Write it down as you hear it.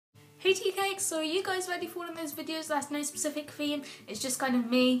Hey Tjlc, so are you guys ready for one of those videos that's no specific theme? It's just kind of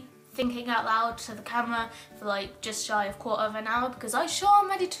me thinking out loud to the camera for like just shy of quarter of an hour because I sure am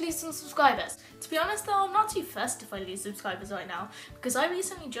ready to lose some subscribers. To be honest though, I'm not too fussed if I lose subscribers right now because I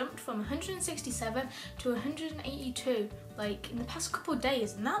recently jumped from 167 to 182 like in the past couple of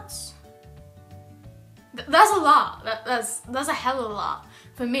days, and that's a lot. That's a hell of a lot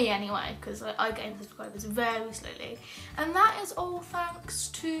for me anyway, because I gain subscribers very slowly, and that is all thanks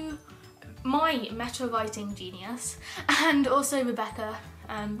to my meta writing genius and also Rebecca,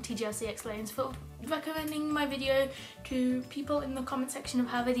 Tjlc Explains, for recommending my video to people in the comment section of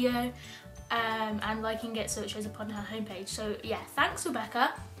her video and liking it so it shows up on her homepage. So yeah, thanks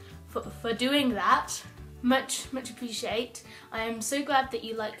Rebecca for doing that. Much appreciate. I am so glad that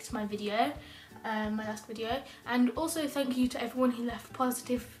you liked my video. My last video, and also thank you to everyone who left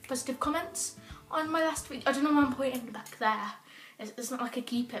positive comments on my last video. I don't know why I'm pointing back there. It's not like I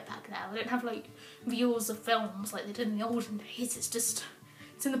keep it back there. I don't have like reels of films like they did in the olden days. It's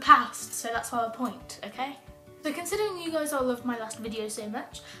in the past, so that's why I point, okay? So considering you guys all loved my last video so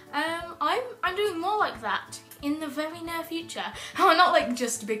much, I'm doing more like that in the very near future. Not like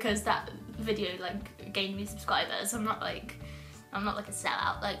just because that video like gained me subscribers. I'm not like a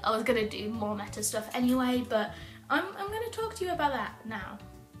sellout. Like, I was gonna do more meta stuff anyway, but I'm gonna talk to you about that now.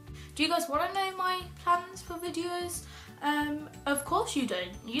 Do you guys want to know my plans for videos? Of course you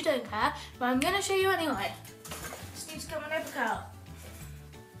don't. You don't care, but I'm gonna show you anyway. Just need to get my notebook out.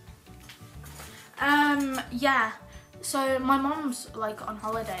 Yeah. So my mom's like on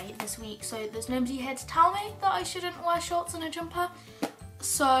holiday this week, so there's nobody here to tell me that I shouldn't wear shorts and a jumper.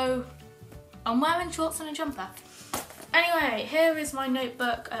 So I'm wearing shorts and a jumper. Anyway, here is my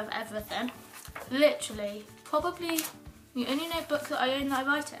notebook of everything. Literally, probably the only notebook that I own that I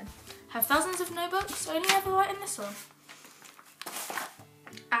write in. I have thousands of notebooks, I only ever write in this one.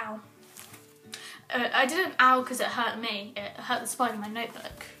 Ow. I didn't ow because it hurt me, it hurt the spine of my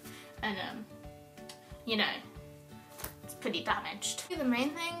notebook. And you know, it's pretty damaged. The main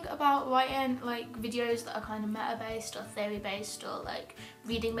thing about writing like videos that are kind of meta-based or theory-based or like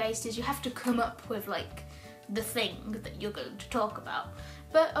reading-based is you have to come up with like the thing that you're going to talk about.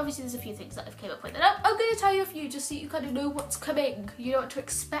 But obviously there's a few things that I've came up with, and I'm going to tell you a few just so you kind of know what's coming, you know what to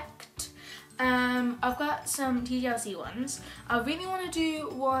expect. I've got some Tjlc ones. I really want to do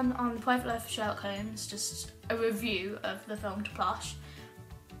one on the private life of Sherlock Holmes, just a review of the film Tjlc,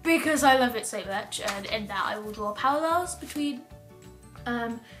 because I love it so much, and in that I will draw parallels between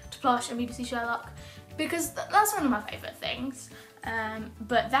Tjlc and BBC Sherlock, because that's one of my favourite things.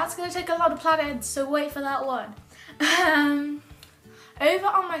 But that's going to take a lot of planning, so wait for that one. Over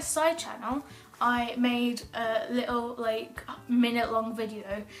on my side channel, I made a little like minute-long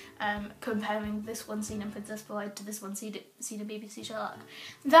video comparing this one scene in Princess Bride to this one scene in BBC Sherlock.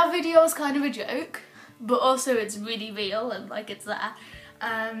 That video was kind of a joke, but also it's really real and like it's there.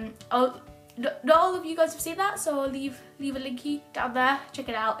 Not all of you guys have seen that, so I'll leave a linky down there. Check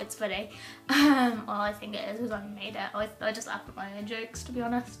it out, it's funny. Well, I think it is because I made it. I just laugh at my own jokes, to be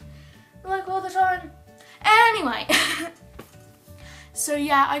honest. Like all the time. Anyway. So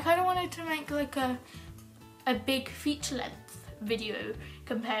yeah, I kind of wanted to make like a big feature-length video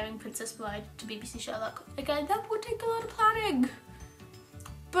comparing Princess Bride to BBC Sherlock. Again, that would take a lot of planning.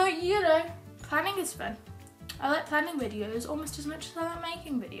 But you know, planning is fun. I like planning videos almost as much as I like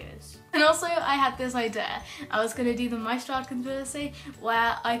making videos. And also I had this idea. I was going to do the Mystrad conspiracy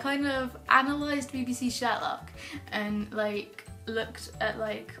where I kind of analysed BBC Sherlock and like looked at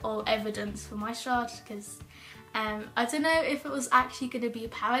like all evidence for Mystrad, because I don't know if it was actually going to be a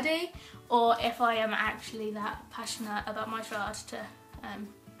parody or if I am actually that passionate about Mystrad to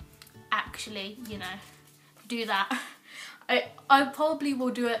actually, you know, do that. I probably will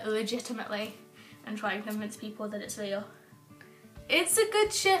do it legitimately and try and convince people that it's real. It's a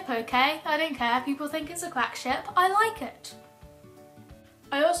good ship, okay? I don't care. People think it's a crack ship. I like it.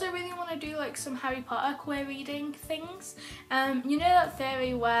 I also really want to do like some Harry Potter queer reading things. You know that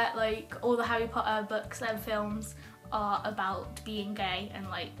theory where like all the Harry Potter books and films are about being gay and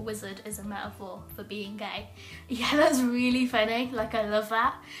like wizard is a metaphor for being gay? Yeah, that's really funny. Like I love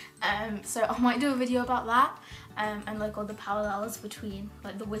that. So I might do a video about that. And like all the parallels between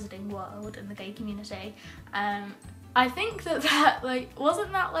like the wizarding world and the gay community. I think that like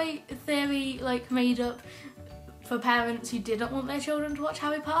wasn't that like theory like made up for parents who didn't want their children to watch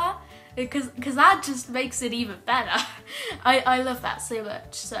Harry Potter? Because that just makes it even better. I love that so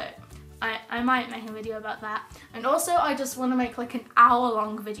much, so I might make a video about that. And also I just want to make like an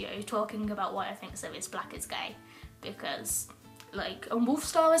hour-long video talking about why I think Sirius Black is gay, because like a wolf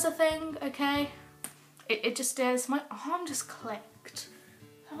star is a thing, okay? It just is. My arm just clicked.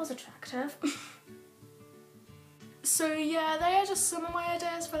 That was attractive. So yeah, they are just some of my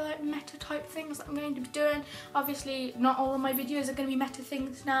ideas for like meta type things that I'm going to be doing. Obviously not all of my videos are going to be meta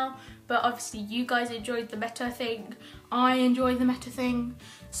things now, but obviously you guys enjoyed the meta thing, I enjoy the meta thing.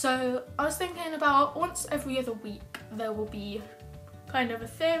 So I was thinking about once every other week there will be kind of a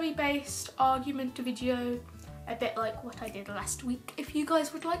theory based argument video, a bit like what I did last week. If you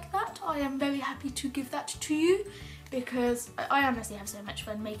guys would like that, I am very happy to give that to you, because I honestly have so much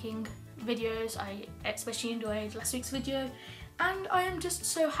fun making videos. I especially enjoyed last week's video, and I am just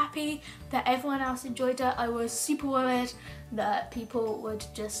so happy that everyone else enjoyed it. I was super worried that people would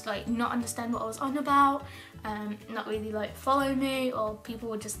just like not understand what I was on about, not really like follow me, or people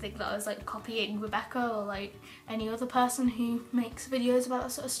would just think that I was like copying Rebecca or like any other person who makes videos about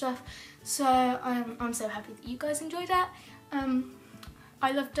that sort of stuff. So I'm so happy that you guys enjoyed it.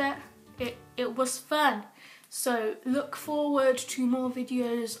 I loved it. It was fun. So look forward to more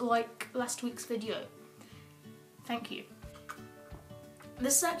videos like last week's video. Thank you.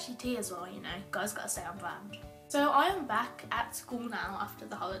 This is actually tea as well, you know, guys gotta stay on brand. So I am back at school now after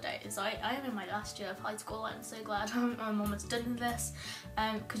the holidays. I am in my last year of high school. I'm so glad I'm almost done with this.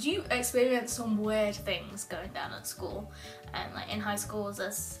 Because you experience some weird things going down at school. And like in high schools,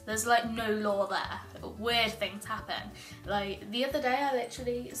 there's like no law there. Weird things happen. Like the other day I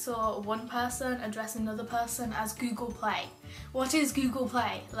literally saw one person address another person as Google Play. What is Google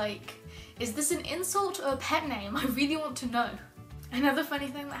Play? Like, is this an insult or a pet name? I really want to know. Another funny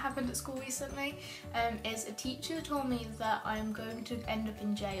thing that happened at school recently is a teacher told me that I'm going to end up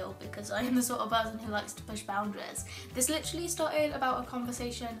in jail because I am the sort of person who likes to push boundaries. This literally started about a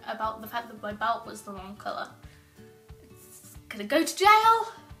conversation about the fact that my belt was the wrong colour. Gonna go to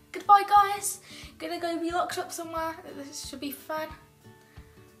jail! Goodbye guys! Gonna go be locked up somewhere. This should be fun.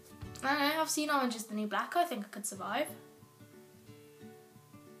 I don't know, I've seen Orange is the New Black. I think I could survive.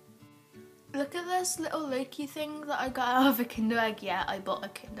 Look at this little Loki thing that I got out of a Kinder Egg. Yeah, I bought a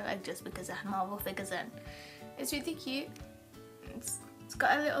Kinder Egg just because it had Marvel figures in. It's really cute. It's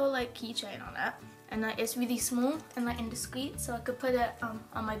got a little like keychain on it, and like it's really small and like indiscreet, so I could put it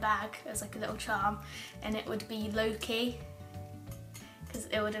on my bag as like a little charm, and it would be Loki, because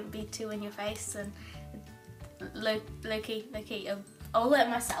it wouldn't be too in your face. And Loki. I'll let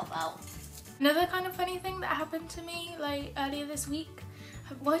myself out. Another kind of funny thing that happened to me like earlier this week.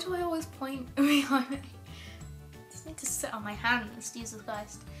 Why do I always point behind me? I just need to sit on my hands, Jesus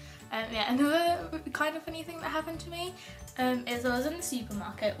Christ. Yeah, another kind of funny thing that happened to me is I was in the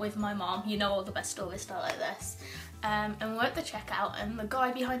supermarket with my mom. You know all the best stories start like this. And we're at the checkout, and the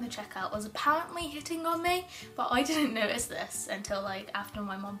guy behind the checkout was apparently hitting on me, but I didn't notice this until like after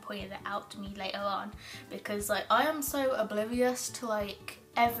my mom pointed it out to me later on, because like I am so oblivious to like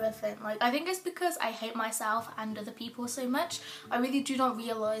everything. Like I think it's because I hate myself and other people so much. I really do not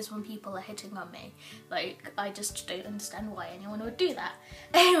realise when people are hitting on me. Like I just don't understand why anyone would do that.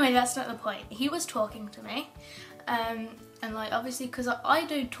 Anyway, that's not the point. He was talking to me, and like obviously because I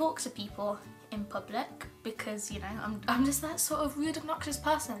don't talk to people in public, because you know I'm just that sort of rude, obnoxious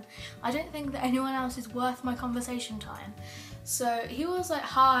person. I don't think that anyone else is worth my conversation time. So he was like,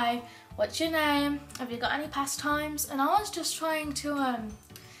 "Hi, what's your name? Have you got any pastimes?" And I was just trying to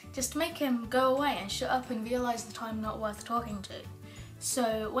just make him go away and shut up and realise that I'm not worth talking to.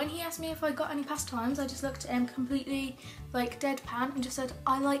 So when he asked me if I got any pastimes, I just looked at him completely like deadpan and just said,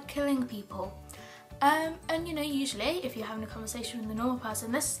 "I like killing people." And you know, usually if you're having a conversation with a normal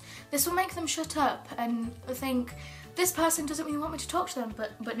person, this will make them shut up and think, this person doesn't really want me to talk to them.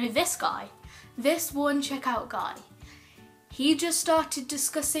 But no, this guy, this one checkout guy, he just started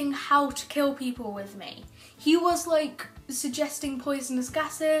discussing how to kill people with me. He was like suggesting poisonous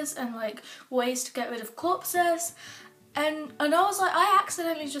gases and like ways to get rid of corpses. And I was like, I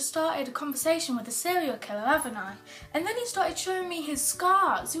accidentally just started a conversation with a serial killer, haven't I? And then he started showing me his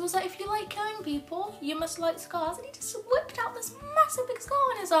scars. He was like, if you like killing people, you must like scars. And he just whipped out this massive big scar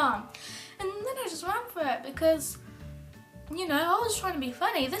on his arm. And then I just ran for it because, you know, I was trying to be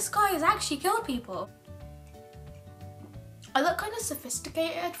funny. This guy has actually killed people. I look kind of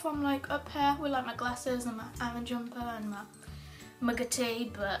sophisticated from like up here with like my glasses and my Aaron jumper and my mugger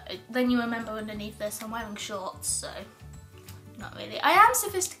tee, but then you remember underneath this I'm wearing shorts, so not really. I am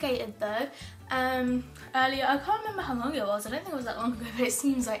sophisticated though. Earlier, I can't remember how long it was, I don't think it was that long ago, but it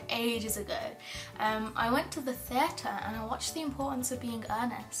seems like ages ago. I went to the theatre and I watched The Importance of Being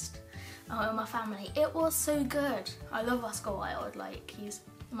Earnest with my family. It was so good. I love Oscar Wilde, like he's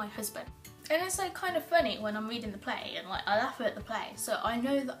my husband. And it's like kind of funny when I'm reading the play and like I laugh at the play, so I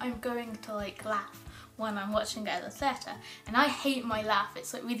know that I'm going to like laugh when I'm watching it at the theatre, and I hate my laugh.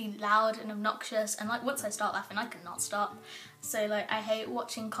 It's like really loud and obnoxious, and like once I start laughing I cannot stop. So like I hate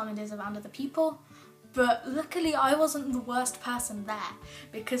watching comedies around other people. But luckily I wasn't the worst person there,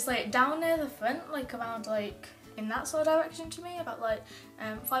 because like down near the front, like around like in that sort of direction to me, about like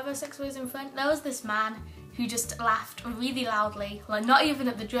 5 or 6 rows in front, there was this man who just laughed really loudly, like not even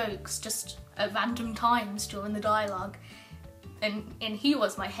at the jokes, just at random times during the dialogue. And he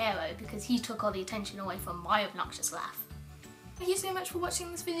was my hero because he took all the attention away from my obnoxious laugh. Thank you so much for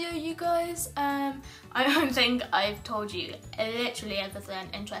watching this video, you guys. I don't think I've told you literally everything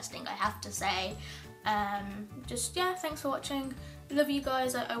interesting I have to say. Just yeah, thanks for watching. Love you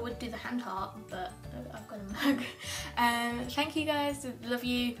guys. I would do the hand heart, but I've got a mug. Thank you guys. Love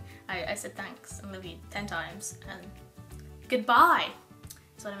you. I said thanks and love you 10 times. And goodbye.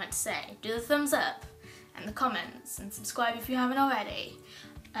 That's what I meant to say. Do the thumbs up and the comments and subscribe if you haven't already.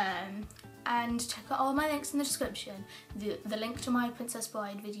 And check out all my links in the description. The link to my Princess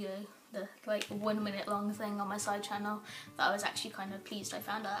Bride video, the like 1 minute long thing on my side channel that I was actually kind of pleased I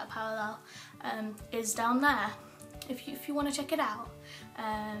found out at Parallel, is down there if you want to check it out.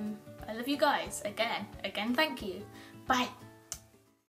 I love you guys. Again, thank you. Bye.